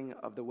deserving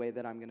of the way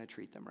that I'm going to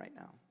treat them right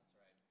now?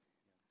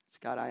 It's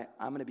God,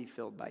 I'm going to be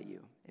filled by you.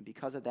 And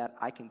because of that,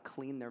 I can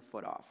clean their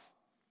foot off.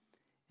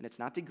 And it's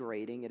not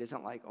degrading. It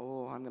isn't like,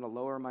 oh, I'm going to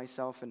lower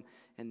myself and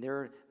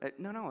they're,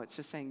 no. It's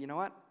just saying, you know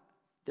what?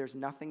 There's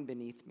nothing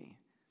beneath me.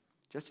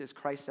 Just as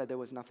Christ said there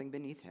was nothing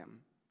beneath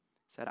him,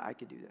 said I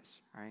could do this,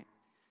 all right?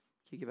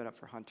 Can you give it up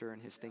for Hunter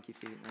and his stinky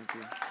feet? Thank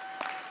you.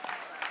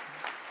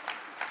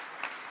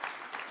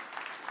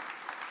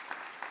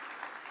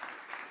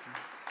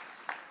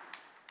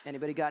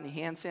 Anybody got any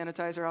hand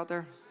sanitizer out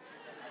there?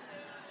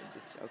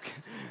 Just joking.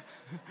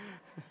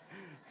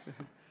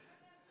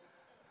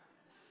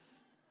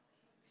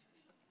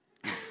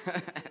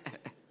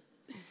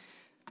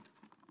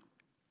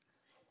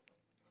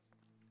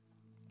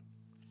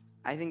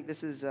 I think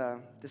this is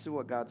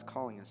what God's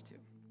calling us to.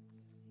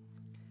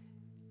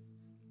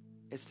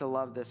 It's to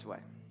love this way.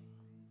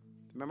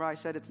 Remember I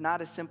said it's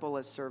not as simple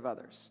as serve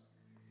others.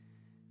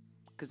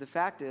 Because the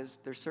fact is,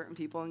 there's certain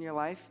people in your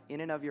life,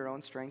 in and of your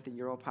own strength and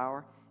your own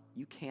power,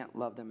 you can't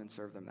love them and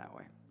serve them that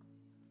way.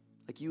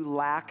 Like you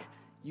lack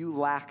you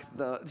lack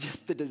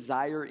just the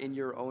desire in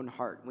your own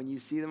heart. When you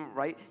see them,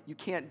 right, you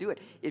can't do it.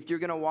 If you're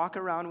going to walk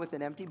around with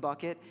an empty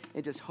bucket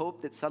and just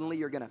hope that suddenly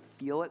you're going to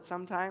feel it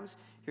sometimes,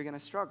 you're going to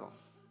struggle.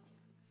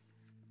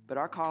 But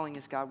our calling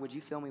is, God, would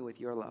you fill me with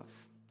your love?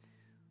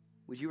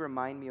 Would you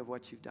remind me of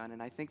what you've done?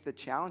 And I think the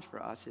challenge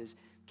for us is,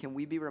 can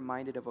we be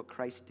reminded of what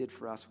Christ did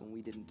for us when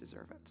we didn't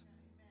deserve it?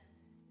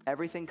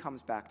 Everything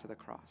comes back to the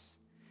cross.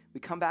 We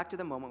come back to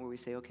the moment where we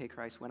say, okay,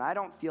 Christ, when I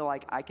don't feel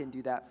like I can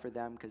do that for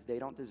them because they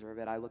don't deserve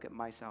it, I look at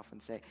myself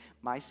and say,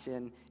 my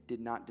sin did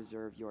not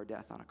deserve your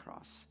death on a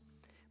cross.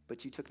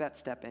 But you took that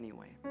step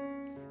anyway.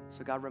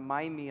 So God,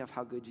 remind me of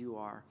how good you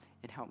are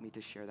and help me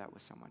to share that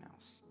with someone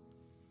else.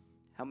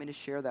 Help me to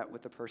share that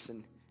with the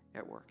person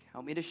at work.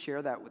 Help me to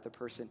share that with the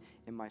person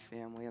in my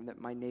family and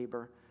my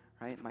neighbor,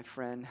 right? My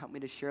friend. Help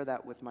me to share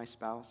that with my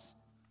spouse.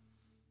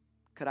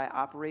 Could I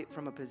operate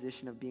from a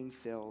position of being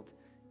filled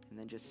and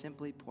then just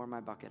simply pour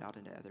my bucket out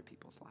into other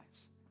people's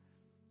lives?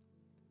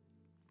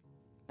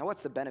 Now,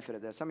 what's the benefit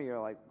of this? Some of you are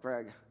like,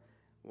 Greg,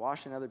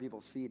 washing other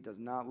people's feet does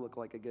not look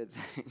like a good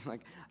thing.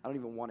 Like, I don't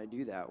even want to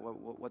do that.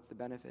 What's the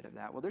benefit of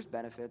that? Well, there's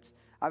benefits.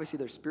 Obviously,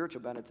 there's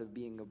spiritual benefits of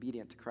being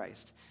obedient to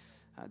Christ.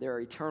 There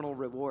are eternal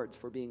rewards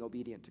for being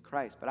obedient to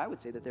Christ. But I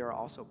would say that there are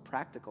also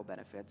practical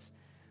benefits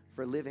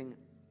for living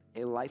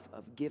a life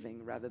of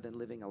giving rather than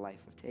living a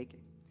life of taking.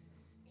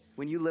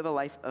 When you live a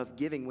life of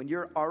giving, when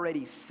you're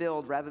already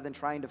filled, rather than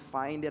trying to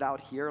find it out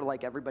here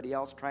like everybody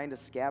else, trying to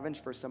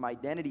scavenge for some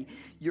identity,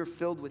 you're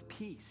filled with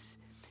peace.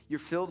 You're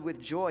filled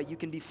with joy. You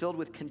can be filled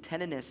with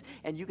contentedness,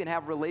 and you can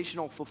have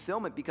relational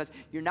fulfillment because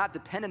you're not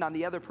dependent on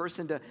the other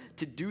person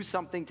to do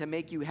something to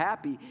make you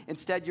happy.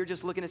 Instead, you're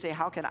just looking to say,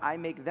 how can I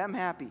make them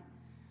happy?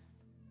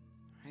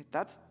 Right?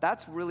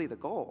 That's really the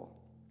goal.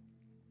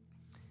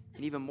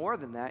 And even more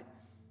than that,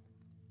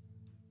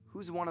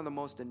 who's one of the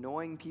most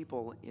annoying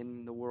people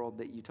in the world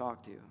that you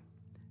talk to?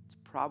 It's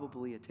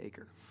probably a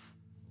taker.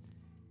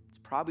 It's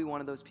probably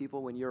one of those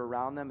people when you're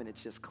around them and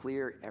it's just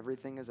clear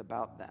everything is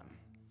about them.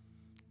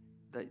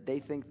 They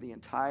think the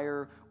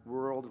entire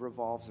world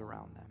revolves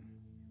around them.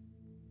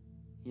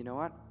 You know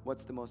what?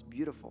 What's the most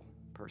beautiful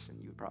person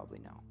you would probably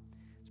know?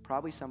 It's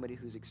probably somebody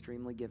who's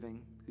extremely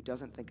giving, who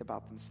doesn't think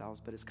about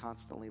themselves, but is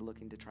constantly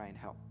looking to try and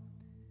help.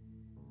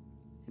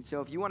 And so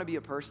if you want to be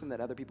a person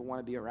that other people want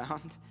to be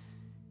around,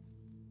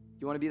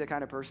 you want to be the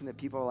kind of person that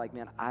people are like,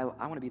 man, I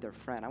want to be their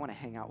friend. I want to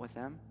hang out with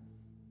them.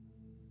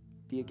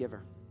 Be a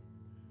giver.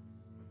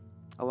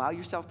 Allow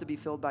yourself to be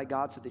filled by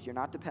God so that you're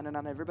not dependent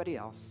on everybody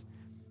else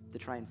to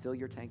try and fill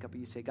your tank up. But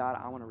you say, God,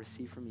 I want to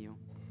receive from you.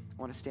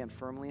 I want to stand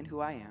firmly in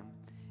who I am.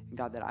 And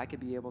God, that I could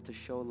be able to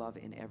show love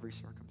in every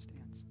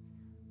circumstance.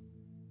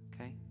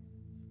 Okay?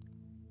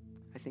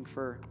 I think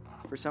for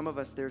some of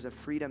us, there's a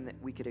freedom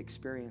that we could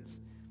experience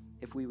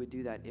if we would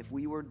do that. If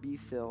we were to be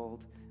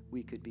filled,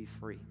 we could be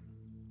free.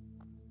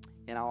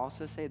 And I'll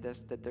also say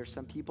this, that there's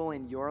some people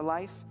in your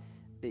life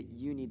that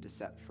you need to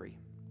set free.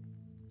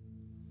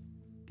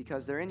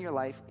 Because they're in your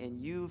life and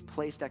you've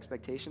placed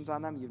expectations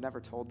on them. You've never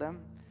told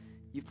them.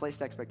 You've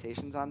placed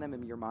expectations on them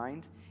in your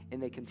mind,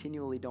 and they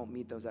continually don't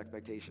meet those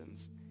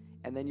expectations.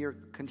 And then you're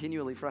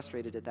continually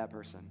frustrated at that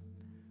person.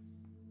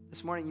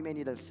 This morning, you may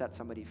need to set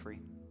somebody free.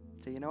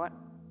 Say, you know what?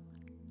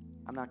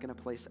 I'm not going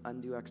to place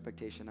undue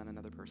expectation on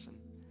another person.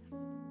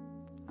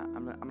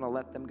 I'm going to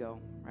let them go,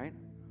 right?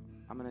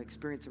 I'm going to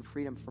experience some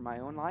freedom for my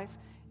own life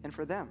and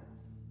for them.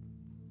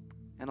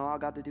 And allow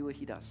God to do what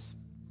he does.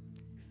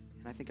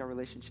 And I think our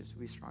relationships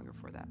will be stronger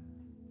for that.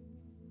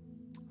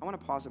 I want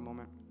to pause a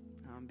moment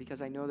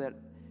because I know that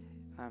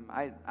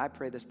I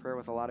pray this prayer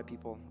with a lot of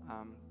people.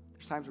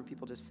 There's times where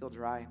people just feel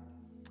dry.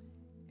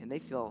 And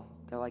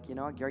they're like, you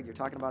know what, Greg, you're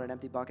talking about an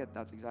empty bucket.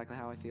 That's exactly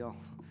how I feel.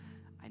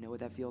 I know what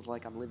that feels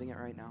like. I'm living it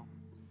right now.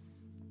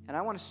 And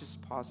I want us to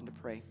just pause and to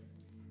pray.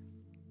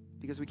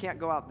 Because we can't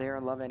go out there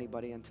and love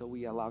anybody until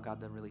we allow God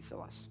to really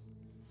fill us.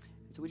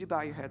 And so would you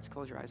bow your heads,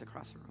 close your eyes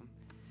across the room.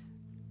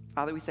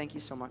 Father, we thank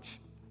you so much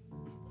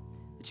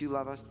that you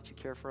love us, that you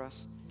care for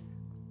us.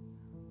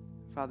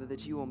 Father,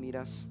 that you will meet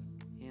us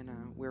in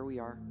where we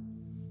are.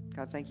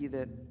 God, thank you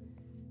that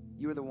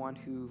you are the one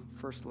who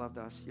first loved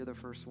us. You're the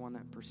first one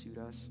that pursued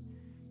us.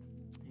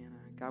 And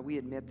God, we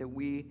admit that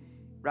we,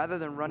 rather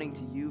than running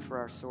to you for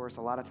our source,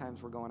 a lot of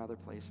times we're going other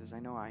places. I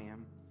know I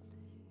am.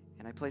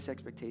 And I place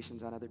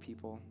expectations on other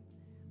people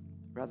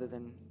rather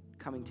than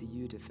coming to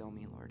you to fill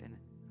me, Lord. And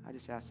I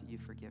just ask that you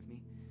forgive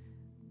me.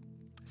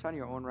 It's on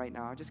your own right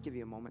now. I'll just give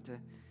you a moment you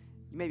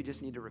maybe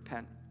just need to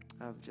repent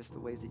of just the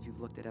ways that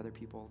you've looked at other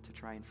people to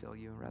try and fill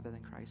you rather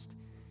than Christ.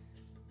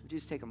 Would you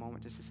just take a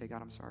moment just to say,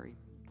 God, I'm sorry.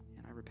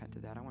 And I repent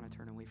of that. I want to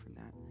turn away from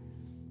that.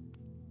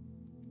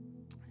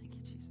 Thank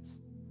you, Jesus.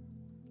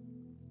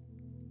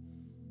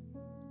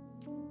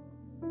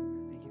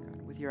 Thank you,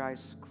 God. With your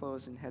eyes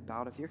closed and head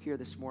bowed, if you're here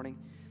this morning,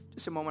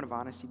 just a moment of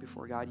honesty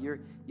before God. You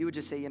would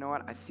just say, you know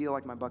what? I feel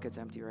like my bucket's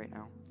empty right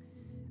now.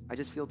 I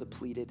just feel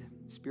depleted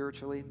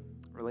spiritually,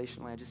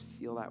 relationally. I just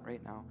feel that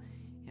right now.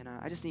 And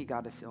I just need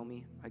God to fill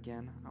me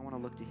again. I want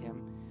to look to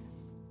him.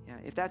 Yeah,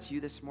 if that's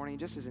you this morning,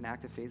 just as an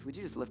act of faith, would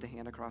you just lift a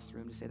hand across the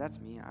room to say, that's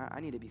me.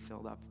 I need to be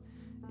filled up.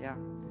 Yeah.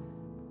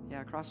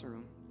 Yeah, across the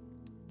room.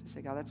 Just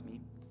say, God, that's me.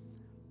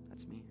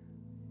 That's me.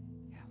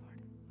 Yeah, Lord.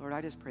 Lord,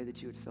 I just pray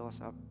that you would fill us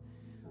up.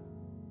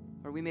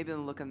 Lord, we may have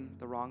been looking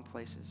the wrong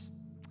places.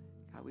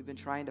 God, we've been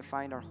trying to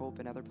find our hope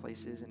in other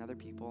places and other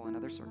people and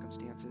other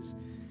circumstances.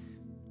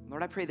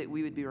 Lord, I pray that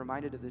we would be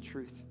reminded of the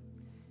truth.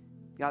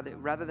 God, that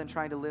rather than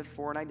trying to live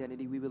for an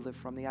identity, we would live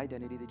from the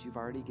identity that you've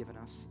already given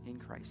us in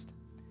Christ.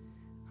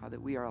 God,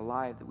 that we are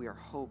alive, that we are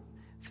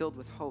filled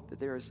with hope, that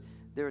there is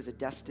a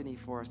destiny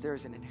for us, there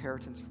is an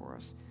inheritance for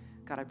us.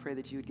 God, I pray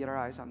that you would get our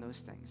eyes on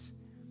those things.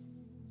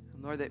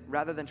 And Lord, that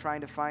rather than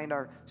trying to find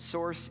our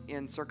source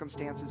in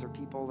circumstances or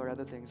people or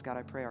other things, God,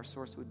 I pray our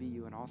source would be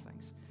you in all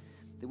things.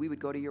 That we would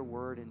go to your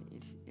word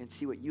and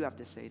see what you have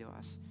to say to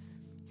us.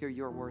 Hear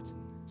your words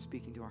and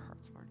speaking to our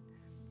hearts, Lord.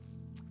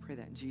 I pray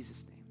that in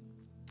Jesus' name.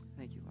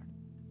 Thank you, Lord.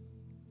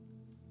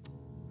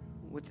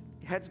 With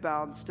heads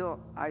bowed and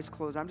still eyes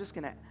closed, I'm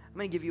going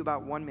to give you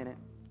about 1 minute.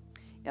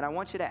 And I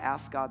want you to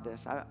ask God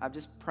this. I'm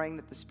just praying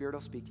that the Spirit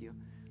will speak to you.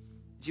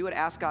 That you would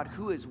ask God,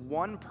 who is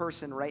one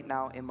person right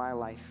now in my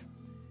life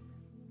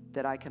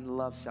that I can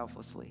love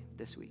selflessly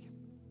this week?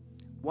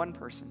 One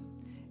person.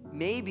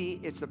 Maybe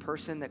it's the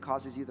person that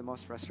causes you the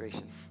most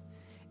frustration.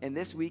 And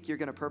this week you're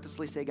going to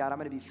purposely say, God, I'm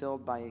going to be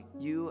filled by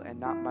you and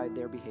not by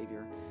their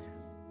behavior.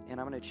 And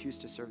I'm going to choose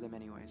to serve them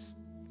anyways.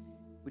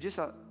 We just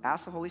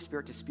ask the Holy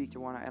Spirit to speak to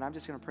one, and I'm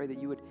just going to pray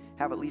that you would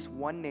have at least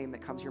one name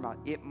that comes to your mouth.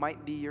 It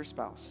might be your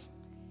spouse.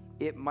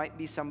 It might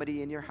be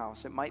somebody in your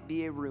house. It might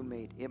be a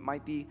roommate. It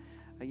might be,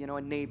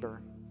 a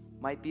neighbor.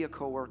 It might be a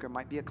coworker. It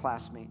might be a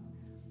classmate.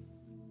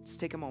 Just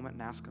take a moment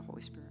and ask the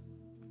Holy Spirit.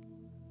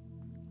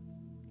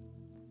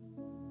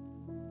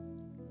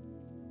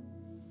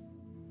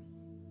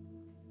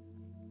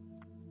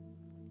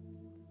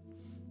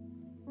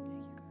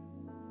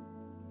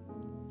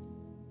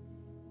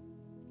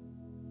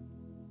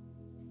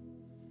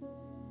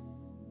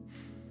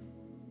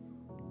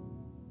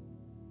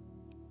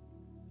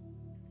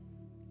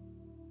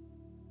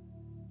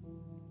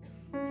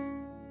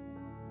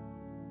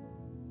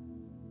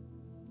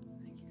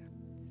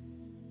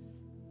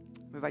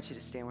 I invite you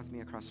to stand with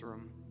me across the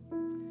room.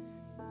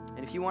 And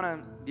if you want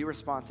to be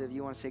responsive,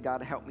 you want to say,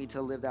 God, help me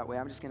to live that way,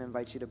 I'm just going to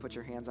invite you to put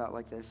your hands out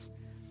like this.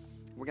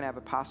 We're going to have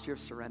a posture of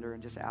surrender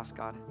and just ask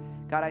God.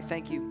 God, I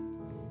thank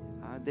you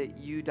that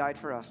you died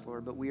for us,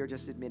 Lord, but we are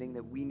just admitting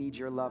that we need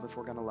your love if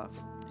we're going to love.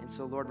 And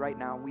so, Lord, right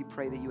now, we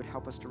pray that you would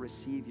help us to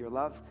receive your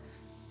love,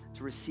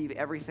 to receive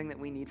everything that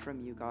we need from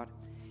you, God.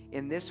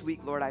 In this week,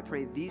 Lord, I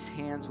pray these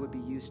hands would be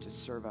used to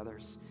serve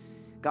others.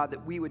 God,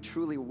 that we would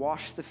truly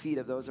wash the feet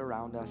of those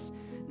around us,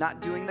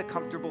 not doing the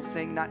comfortable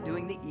thing, not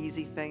doing the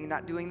easy thing,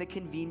 not doing the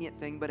convenient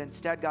thing, but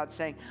instead, God,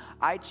 saying,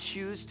 I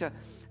choose to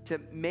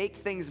make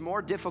things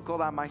more difficult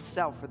on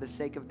myself for the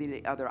sake of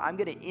the other. I'm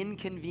going to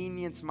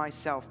inconvenience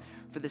myself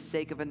for the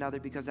sake of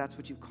another because that's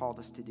what you've called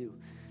us to do.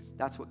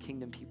 That's what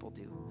kingdom people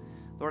do.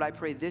 Lord, I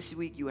pray this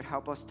week you would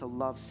help us to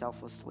love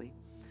selflessly.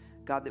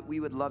 God, that we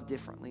would love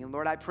differently. And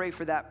Lord, I pray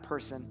for that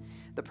person,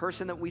 the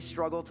person that we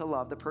struggle to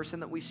love, the person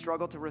that we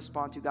struggle to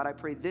respond to. God, I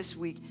pray this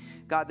week,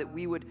 God, that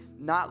we would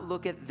not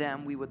look at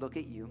them, we would look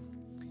at you.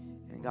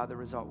 And God, the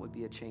result would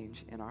be a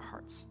change in our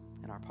hearts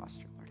and our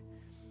posture, Lord.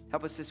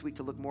 Help us this week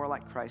to look more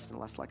like Christ and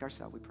less like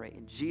ourselves, we pray.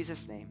 In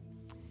Jesus' name,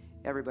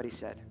 everybody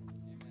said,